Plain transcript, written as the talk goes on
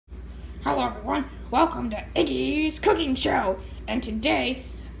Hello everyone, welcome to Iggy's cooking show. And today,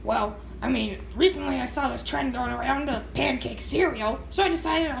 recently I saw this trend going around of pancake cereal, so I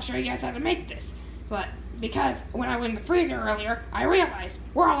decided I'll show you guys how to make this. But because when I went in the freezer earlier, I realized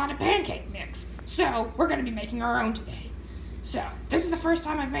we're all out of pancake mix, so we're going to be making our own today. So, this is the first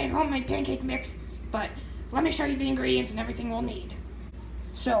time I've made homemade pancake mix, but let me show you the ingredients and everything we'll need.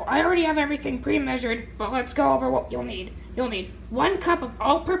 So, I already have everything pre-measured, but let's go over what you'll need. You'll need 1 cup of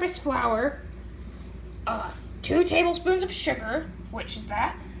all-purpose flour, 2 tablespoons of sugar, which is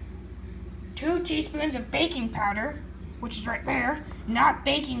that, 2 teaspoons of baking powder, which is right there, not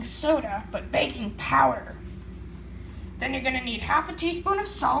baking soda, but baking powder. Then you're going to need half a teaspoon of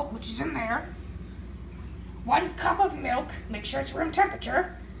salt, which is in there, 1 cup of milk, make sure it's room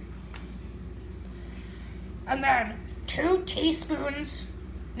temperature, and then 2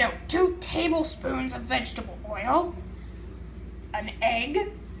 tablespoons of vegetable oil, an egg,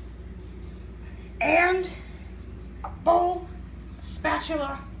 and a bowl, a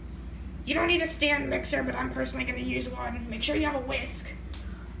spatula. You don't need a stand mixer, but I'm personally going to use one. Make sure you have a whisk,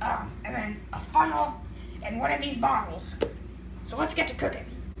 and then a funnel, and one of these bottles. So let's get to cooking.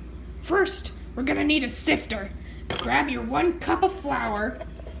 First, we're going to need a sifter. Grab your 1 cup of flour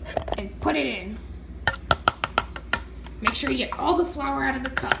and put it in. Make sure you get all the flour out of the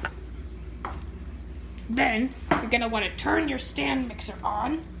cup. Then, you're going to want to turn your stand mixer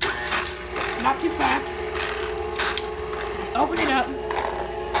on, not too fast. Open it up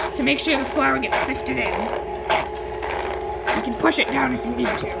to make sure the flour gets sifted in. You can push it down if you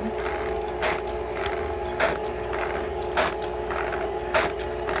need to.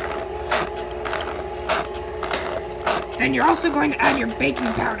 Then you're also going to add your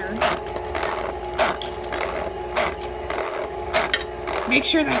baking powder. Make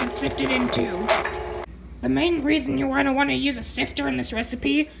sure that it's sifted in too. The main reason you want to use a sifter in this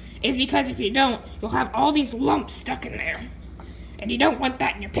recipe is because if you don't, you'll have all these lumps stuck in there. And you don't want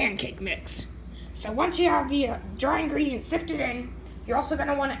that in your pancake mix. So once you have the dry ingredients sifted in, you're also going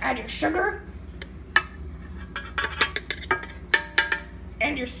to want to add your sugar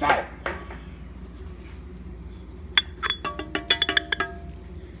and your salt.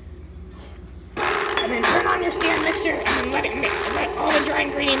 And then turn on your stand mixer and then let it mix. Let all the dry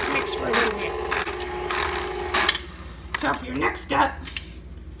ingredients mix for a little bit. So for your next step,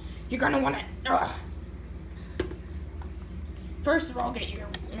 you're going to want to, first of all,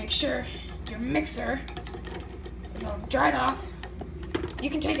 make sure your mixer is all dried off.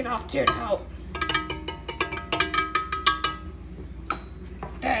 You can take it off too to help.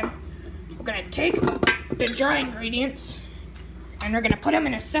 Then, we're going to take the dry ingredients and we're going to put them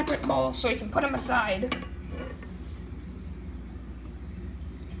in a separate bowl so you can put them aside.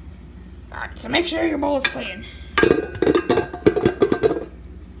 Alright, so make sure your bowl is clean.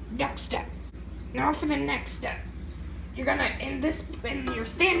 Next step. Now for the next step. You're gonna, in your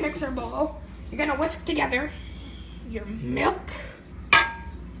stand mixer bowl, you're gonna whisk together your milk.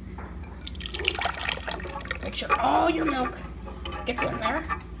 Make sure all your milk gets in there.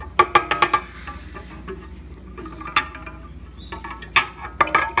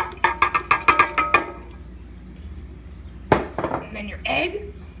 And then your egg.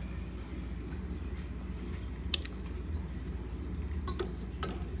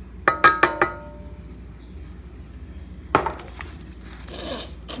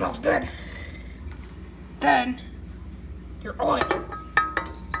 Smells good. Then, your oil.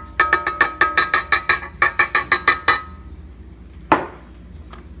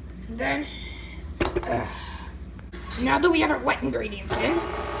 Then, now that we have our wet ingredients in,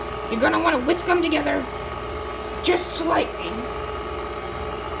 you're going to want to whisk them together just slightly.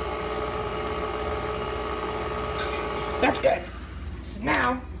 That's good. So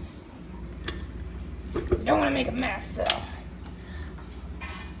now, you don't want to make a mess, so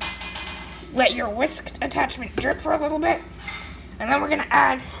let your whisk attachment drip for a little bit, and then we're going to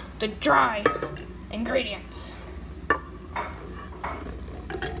add the dry ingredients.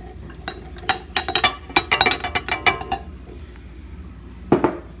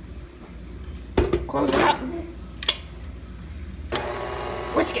 Close it up.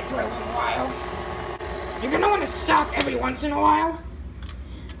 Whisk it for a little while. You're going to want to stop every once in a while.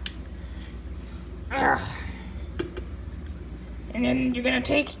 And then you're going to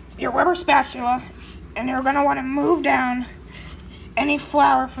take your rubber spatula, and you're going to want to move down any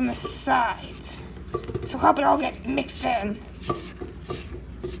flour from the sides. So help it all get mixed in.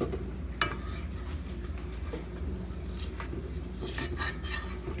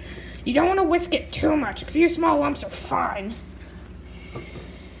 You don't want to whisk it too much. A few small lumps are fine.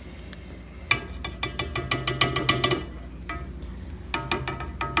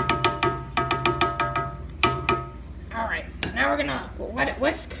 we're gonna let it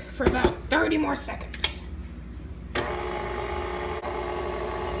whisk for about 30 more seconds.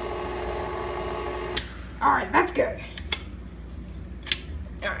 Alright, that's good.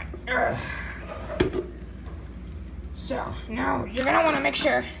 Alright. So, now you're gonna want to make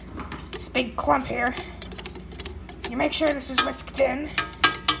sure this big clump here, you make sure this is whisked in.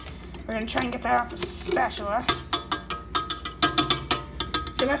 We're gonna try and get that off the spatula.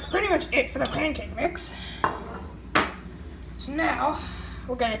 So that's pretty much it for the pancake mix. So now,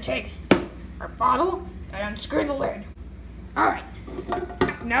 we're gonna take our bottle and unscrew the lid. Alright,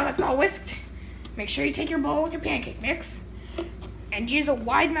 now that's all whisked, make sure you take your bowl with your pancake mix and use a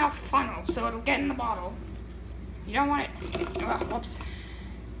wide mouth funnel so it'll get in the bottle. You don't want it, whoops.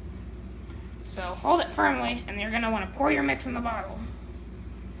 So hold it firmly and you're gonna want to pour your mix in the bottle.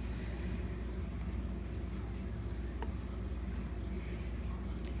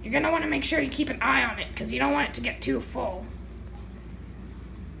 You're gonna want to make sure you keep an eye on it because you don't want it to get too full.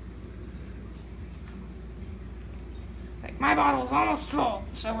 Like my bottle is almost full,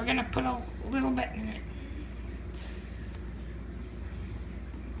 so we're gonna put a little bit in it.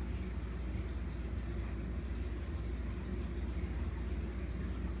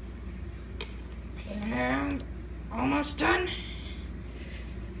 And almost done.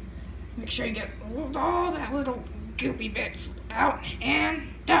 Make sure you get all that little goopy bits out and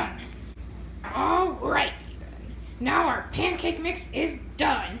done. Alright, now our pancake mix is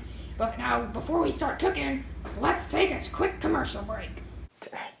done. But now, before we start cooking, let's take a quick commercial break.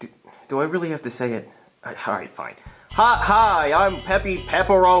 Do I really have to say it? Alright, fine. Hi, I'm Peppy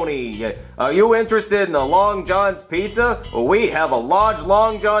Pepperoni. Are you interested in a Long John's pizza? We have a large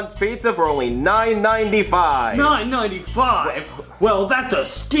Long John's pizza for only $9.95. $9.95? Well, that's a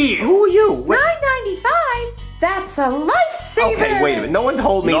steal. Who are you? $9.95? That's a lifesaver. Okay, wait a minute. No one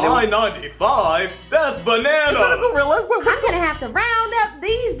told me $9.95? That's bananas. I'm gonna have to round up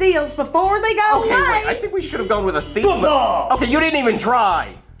these deals before they go Okay, away. wait. I think we should have gone with a theme. Football. Okay, you didn't even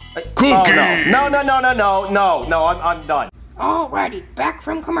try. Cookie. Oh, no, I'm done. Alrighty, back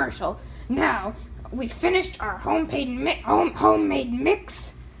from commercial. Now, we finished our homemade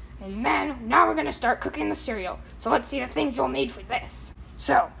mix, and now we're gonna start cooking the cereal. So let's see the things you'll need for this.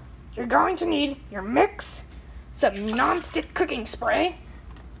 So, you're going to need your mix, some non-stick cooking spray,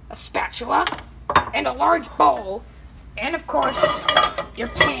 a spatula, and a large bowl, and of course, your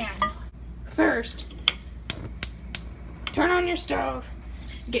pan. First, turn on your stove,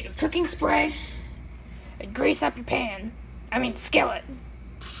 get your cooking spray, and grease up your skillet.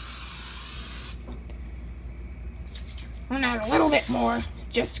 I'm gonna add a little bit more,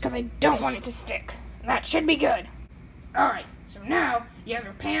 just because I don't want it to stick. That should be good. Alright, so now you have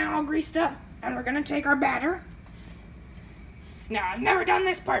your pan all greased up, and we're gonna take our batter. Now, I've never done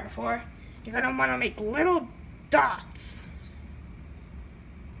this part before. You're gonna wanna make little dots.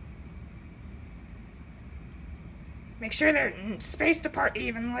 Make sure they're spaced apart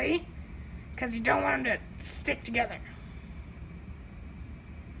evenly, because you don't want them to stick together.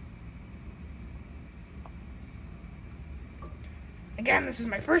 Again, this is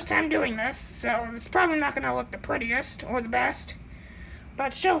my first time doing this, so it's probably not going to look the prettiest or the best,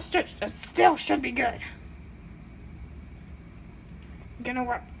 but still should be good. You're gonna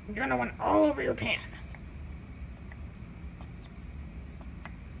want it all over your pan.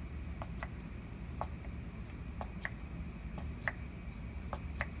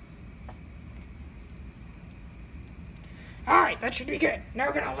 Alright, that should be good. Now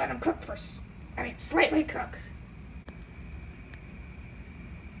we're gonna let them cook slightly cook.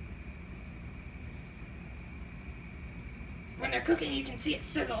 When they're cooking, you can see it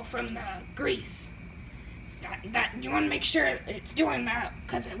sizzle from the grease. That you want to make sure it's doing that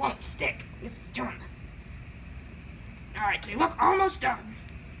because it won't stick if it's doing that. Alright, they look almost done.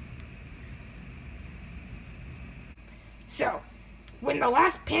 So, when the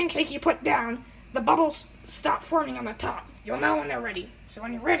last pancake you put down, the bubbles stop forming on the top. You'll know when they're ready. So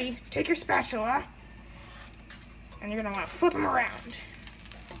when you're ready, take your spatula, and you're going to want to flip them around.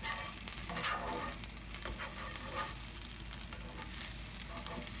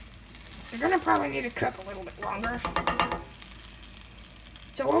 You're going to probably need to cook a little bit longer.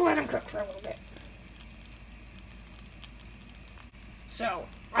 So we'll let them cook for a little bit. So,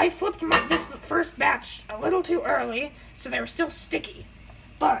 I flipped this first batch a little too early, so they were still sticky.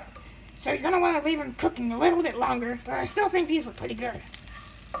 So you're going to want to leave them cooking a little bit longer, but I still think these look pretty good.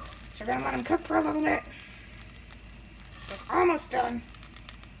 So we're going to let them cook for a little bit. They're almost done.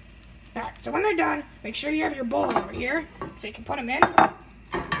 Alright, so when they're done, make sure you have your bowl over here, so you can put them in.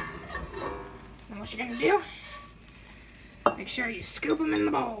 And what you're going to do, make sure you scoop them in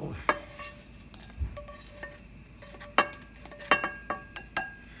the bowl.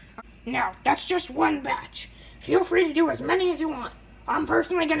 Now, that's just one batch. Feel free to do as many as you want. I'm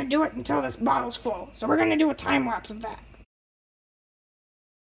personally going to do it until this bottle's full, so we're going to do a time lapse of that.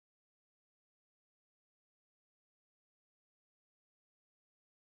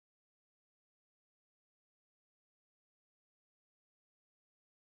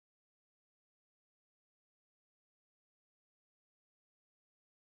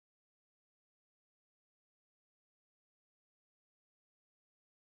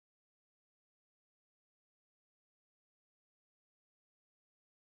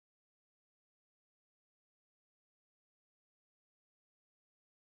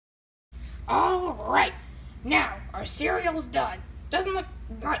 Alright, now our cereal's done. It doesn't look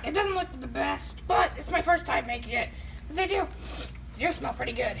the best, but it's my first time making it. But they do smell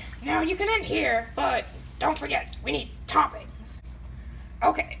pretty good. Now you can end here, but don't forget, we need toppings.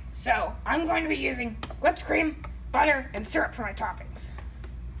 Okay, so I'm going to be using whipped cream, butter, and syrup for my toppings.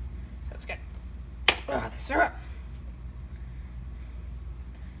 Let's get the syrup.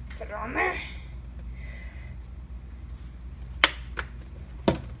 Put it on there.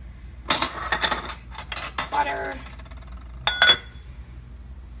 Butter.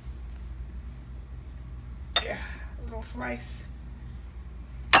 Yeah, a little slice.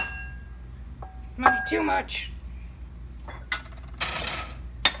 Might be too much.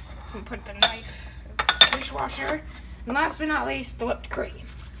 And put the knife in the dishwasher. And last but not least, the whipped cream.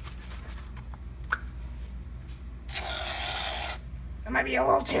 That might be a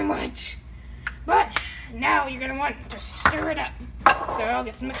little too much. But now you're gonna want to stir it up. So I'll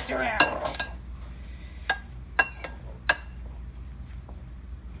get some mixed around.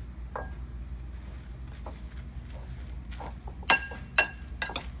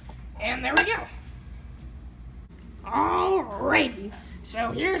 And there we go. Alrighty,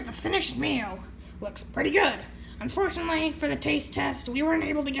 so here's the finished meal. Looks pretty good. Unfortunately, for the taste test, we weren't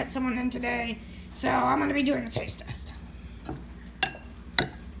able to get someone in today, so I'm going to be doing the taste test.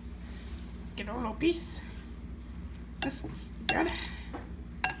 Let's get a little piece. This one's good.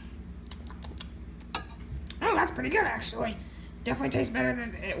 Oh, that's pretty good, actually. Definitely tastes better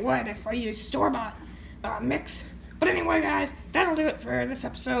than it would if I used store-bought mix. But anyway, guys, that'll do it for this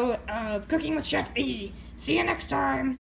episode of Cooking with Chef Iggy. See you next time.